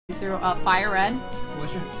through Fire Red.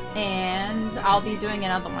 Was you? And I'll be doing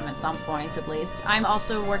another one at some point, at least. I'm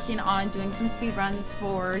also working on doing some speedruns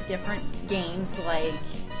for different games, like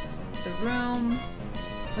The Room,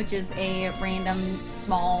 which is a random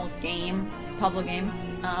small game, puzzle game,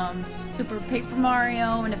 Super Paper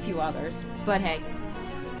Mario, and a few others. But hey,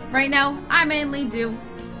 right now I mainly do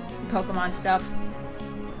Pokemon stuff.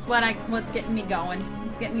 It's what's getting me going.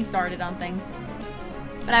 It's getting me started on things.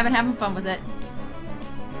 But I've been having fun with it.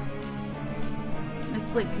 I'm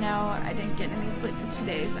asleep now. I didn't get any sleep for 2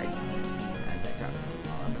 days. As I dropped some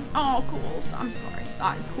fallen. Oh, cool. So I'm sorry.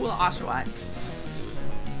 Cool Oshawott.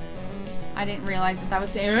 I didn't realize that was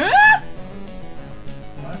saying. Ah!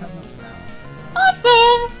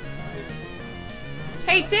 Awesome!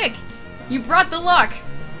 Hey, Tick! You brought the luck!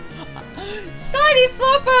 Shiny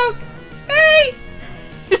Slowpoke! Hey!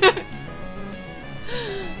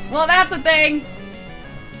 Well, that's a thing!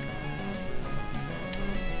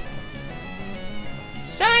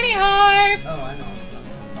 Shiny Hive! Oh, I know.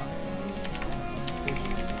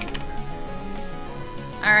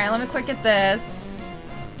 Alright, let me quick get this.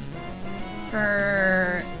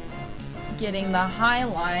 For getting the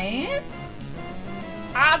highlights.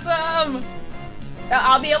 Awesome! So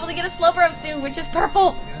I'll be able to get a Slowbro soon, which is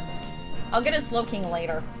purple! I'll get a Slowking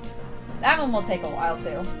later. That one will take a while,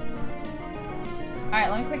 too. Alright,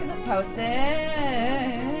 let me quick get this posted.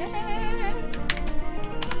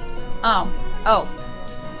 Oh.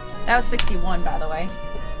 That was 61, by the way.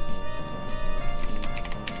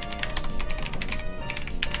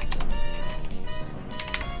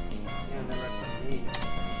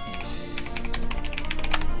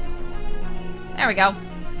 There we go.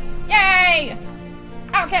 Yay!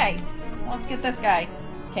 Okay. Let's get this guy.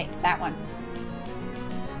 Okay, that one.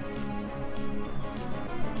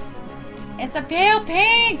 It's a pale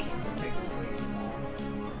pink!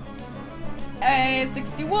 Hey,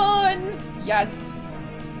 61! Yes!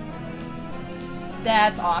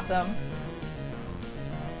 That's awesome.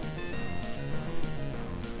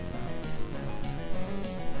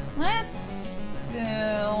 Let's do...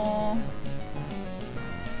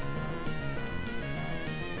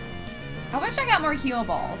 I wish I got more heal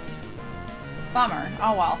balls. Bummer.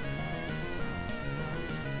 Oh well.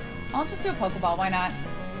 I'll just do a Pokeball, why not?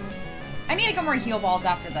 I need to get more heal balls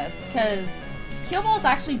after this, because heal balls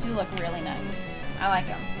actually do look really nice. I like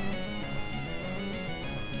them.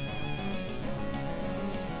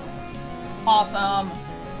 Awesome.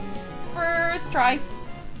 First try.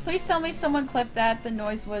 Please tell me someone clipped that. The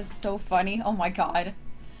noise was so funny. Oh my god.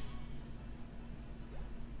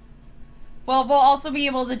 Well, we'll also be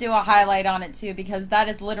able to do a highlight on it too, because that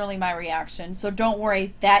is literally my reaction. So don't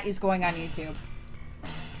worry, that is going on YouTube.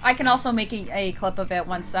 I can also make a clip of it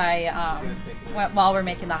once while we're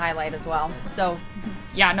making the highlight as well. So,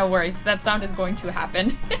 yeah, no worries. That sound is going to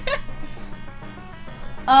happen.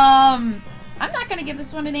 I'm not gonna give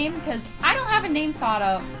this one a name because I don't have a name thought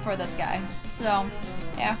of for this guy. So,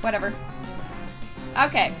 yeah, whatever.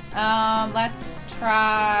 Okay, let's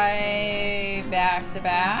try back to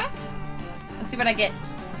back. Let's see what I get.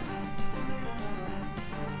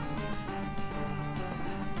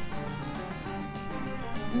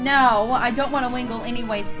 No, I don't want to wingle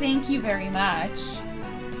anyways. Thank you very much.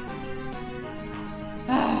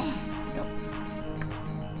 Nope.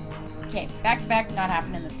 Okay, back to back, not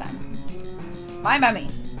happening this time. Fine by me.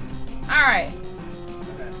 Alright.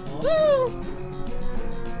 Woo!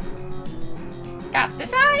 Got the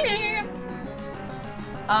shiny!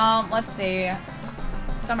 Let's see.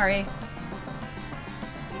 Summary.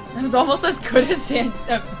 That was almost as good as Sand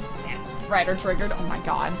Rider triggered. Oh my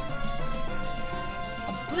god.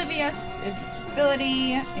 Oblivious is its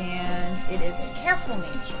ability, and it is a careful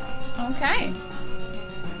nature. Okay.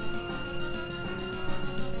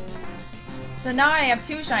 So now I have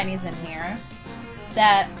two shinies in here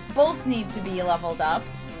that both need to be leveled up,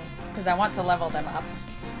 because I want to level them up.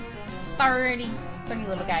 Sturdy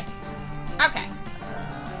little guy. Okay.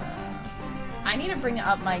 I need to bring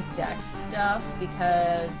up my dex stuff,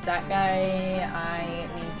 because that guy I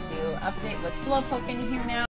need to update with Slowpoke in here now.